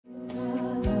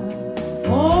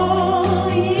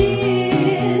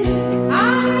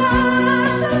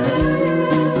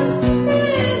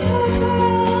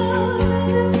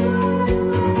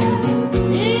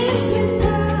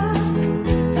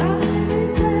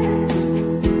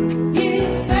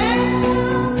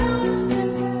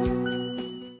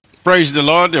Praise the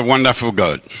Lord, a wonderful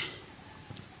God.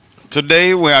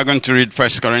 Today we are going to read 1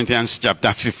 Corinthians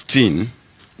chapter 15.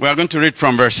 We are going to read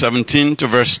from verse 17 to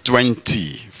verse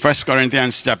 20. 1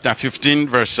 Corinthians chapter 15,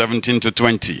 verse 17 to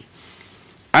 20.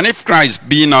 And if Christ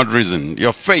be not risen,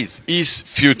 your faith is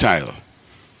futile,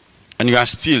 and you are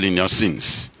still in your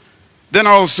sins. Then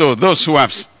also those who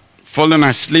have fallen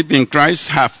asleep in Christ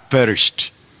have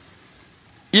perished.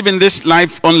 Even this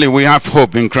life only we have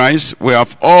hope in Christ, we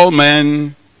of all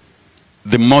men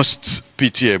the most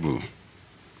pitiable.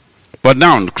 But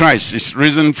now Christ is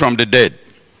risen from the dead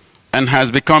and has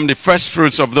become the first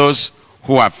fruits of those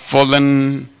who have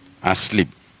fallen asleep.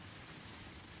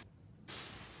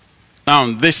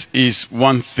 Now this is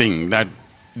one thing that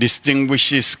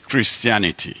distinguishes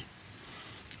Christianity.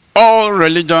 All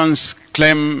religions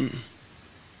claim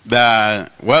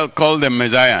call them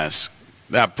messiahs,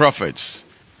 they are prophets,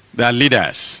 they are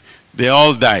leaders. They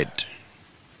all died.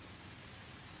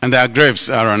 And their graves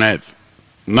are on earth.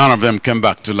 None of them came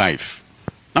back to life.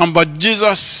 Now, but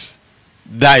Jesus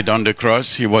died on the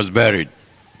cross. He was buried.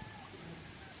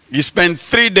 He spent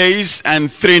 3 days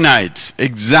and 3 nights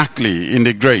exactly in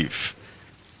the grave.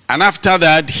 And after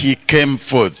that, he came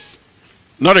forth.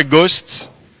 Not a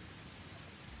ghost,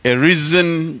 a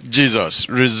risen Jesus,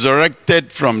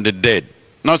 resurrected from the dead.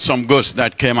 Not some ghost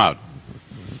that came out.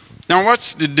 Now,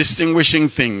 what's the distinguishing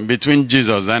thing between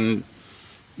Jesus and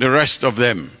the rest of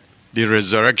them? The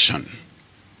resurrection.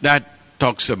 That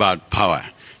talks about power.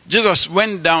 Jesus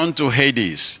went down to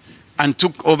Hades and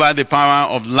took over the power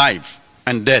of life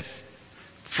and death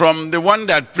from the one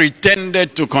that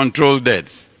pretended to control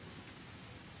death.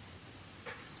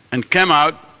 And came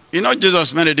out. You know,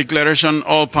 Jesus made a declaration,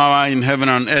 all power in heaven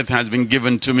and earth has been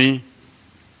given to me.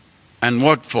 And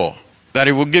what for? That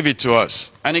he will give it to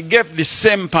us. And he gave the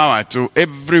same power to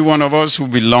every one of us who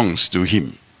belongs to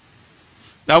him.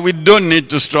 Now we don't need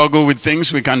to struggle with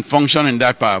things, we can function in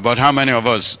that power. But how many of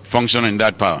us function in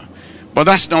that power? But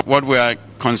that's not what we are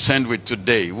concerned with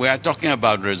today. We are talking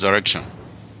about resurrection.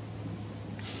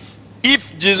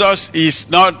 If Jesus is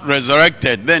not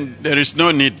resurrected, then there is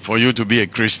no need for you to be a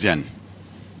Christian.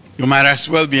 You might as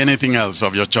well be anything else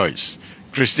of your choice.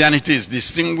 Christianity is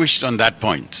distinguished on that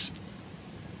point.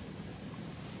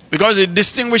 Because the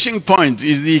distinguishing point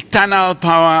is the eternal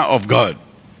power of God.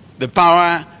 The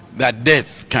power that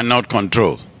death cannot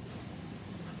control.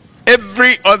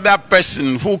 Every other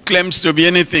person who claims to be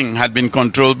anything had been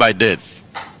controlled by death,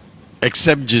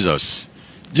 except Jesus.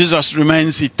 Jesus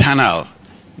remains eternal,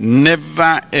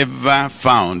 never ever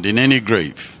found in any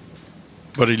grave,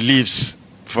 but he lives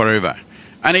forever.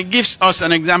 And he gives us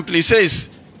an example. He says,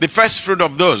 the first fruit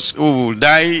of those who will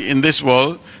die in this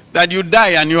world, that you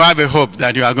die and you have a hope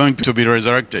that you are going to be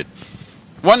resurrected.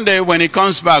 One day when he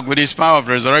comes back with his power of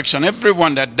resurrection,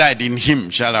 everyone that died in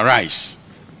him shall arise.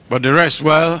 But the rest,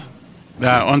 well, they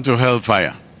are unto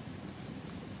hellfire.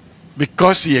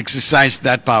 Because he exercised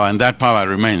that power and that power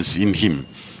remains in him.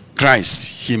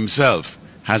 Christ himself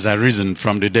has arisen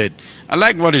from the dead. I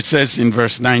like what it says in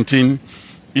verse 19.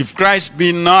 If Christ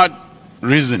be not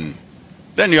risen,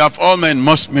 then you have all men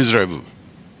most miserable.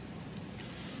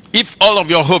 If all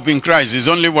of your hope in Christ is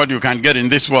only what you can get in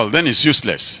this world, then it's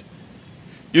useless.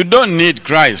 You don't need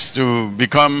Christ to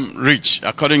become rich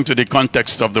according to the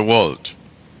context of the world.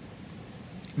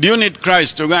 Do you need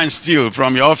Christ to go and steal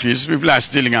from your office? People are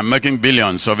stealing and making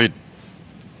billions of it.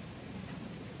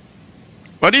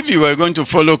 But if you were going to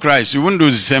follow Christ, you wouldn't do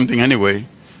the same thing anyway,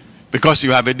 because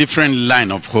you have a different line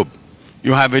of hope.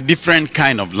 You have a different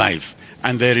kind of life.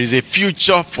 And there is a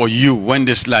future for you when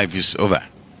this life is over.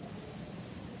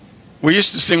 We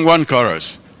used to sing one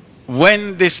chorus.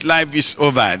 When this life is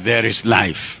over, there is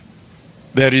life.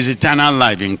 There is eternal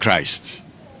life in Christ.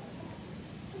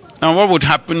 Now what would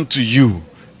happen to you?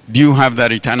 Do you have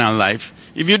that eternal life?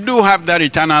 If you do have that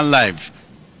eternal life,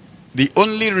 the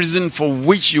only reason for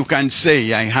which you can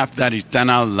say I have that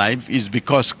eternal life is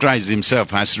because Christ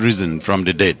himself has risen from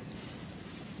the dead.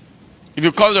 If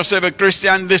you call yourself a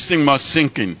Christian, this thing must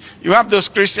sink in. You have those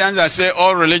Christians that say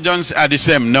all religions are the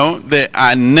same. No, they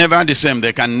are never the same.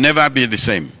 They can never be the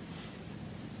same.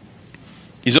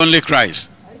 It's only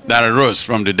Christ that arose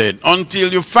from the dead.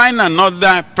 Until you find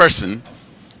another person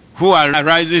who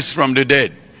arises from the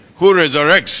dead, who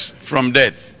resurrects from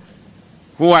death,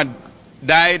 who had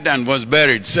died and was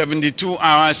buried 72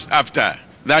 hours after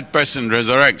that person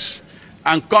resurrects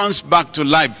and comes back to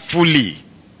life fully,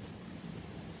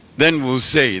 then we'll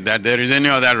say that there is any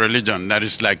other religion that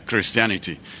is like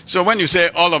Christianity. So when you say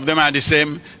all of them are the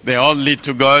same, they all lead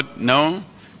to God, no.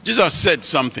 Jesus said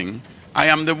something I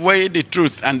am the way, the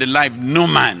truth, and the life. No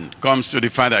man comes to the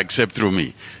Father except through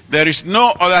me. There is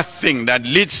no other thing that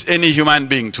leads any human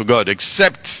being to God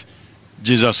except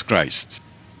Jesus Christ.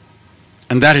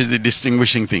 And that is the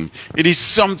distinguishing thing. It is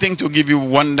something to give you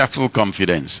wonderful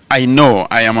confidence. I know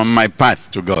I am on my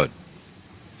path to God.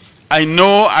 I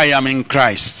know I am in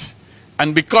Christ.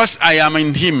 And because I am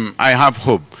in him, I have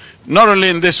hope. Not only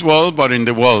in this world, but in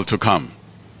the world to come.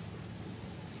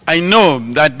 I know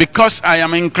that because I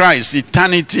am in Christ,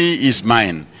 eternity is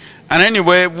mine. And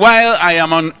anyway, while I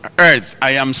am on earth,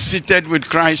 I am seated with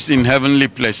Christ in heavenly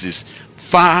places,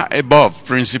 far above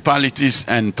principalities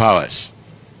and powers.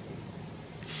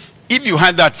 If you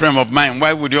had that frame of mind,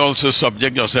 why would you also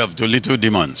subject yourself to little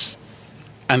demons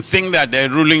and think that they're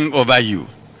ruling over you?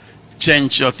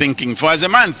 Change your thinking. For as a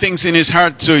man thinks in his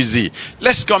heart, so is he.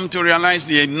 Let's come to realize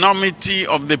the enormity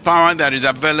of the power that is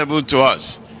available to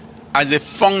us as a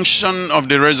function of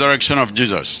the resurrection of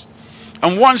Jesus.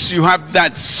 And once you have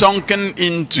that sunken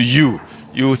into you,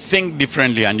 you think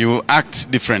differently and you act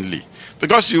differently.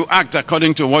 Because you act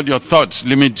according to what your thoughts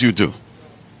limit you to.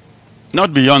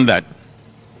 Not beyond that.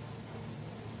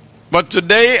 But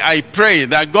today I pray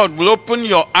that God will open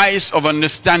your eyes of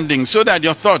understanding so that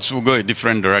your thoughts will go a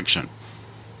different direction.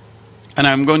 And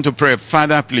I'm going to pray,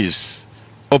 Father, please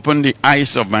open the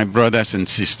eyes of my brothers and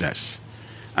sisters.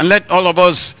 And let all of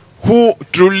us who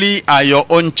truly are your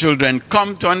own children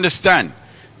come to understand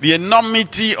the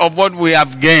enormity of what we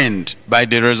have gained by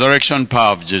the resurrection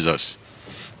power of Jesus.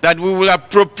 That we will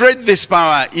appropriate this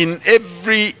power in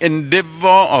every endeavor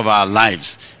of our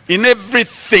lives, in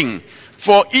everything.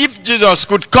 For if Jesus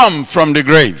could come from the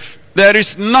grave, there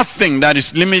is nothing that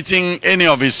is limiting any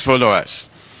of his followers.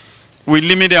 We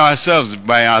limit ourselves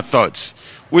by our thoughts.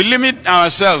 We limit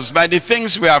ourselves by the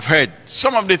things we have heard,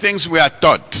 some of the things we are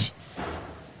taught.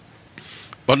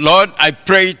 But Lord, I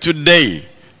pray today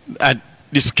that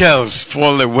the scales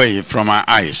fall away from our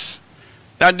eyes,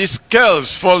 that the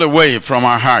scales fall away from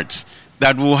our hearts,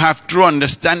 that we'll have true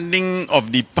understanding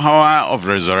of the power of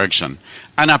resurrection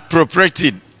and appropriate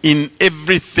it in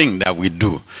everything that we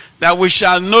do, that we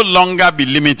shall no longer be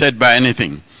limited by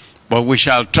anything, but we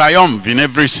shall triumph in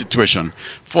every situation.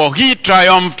 For he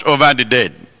triumphed over the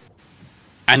dead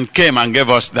and came and gave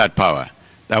us that power,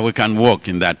 that we can walk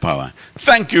in that power.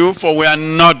 Thank you, for we are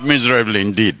not miserable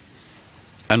indeed,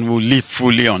 and will live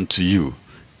fully unto you.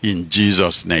 In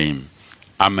Jesus' name,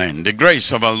 amen. The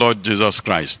grace of our Lord Jesus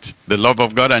Christ, the love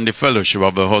of God, and the fellowship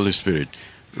of the Holy Spirit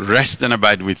rest and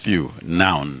abide with you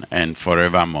now and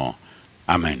forevermore.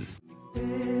 Amen.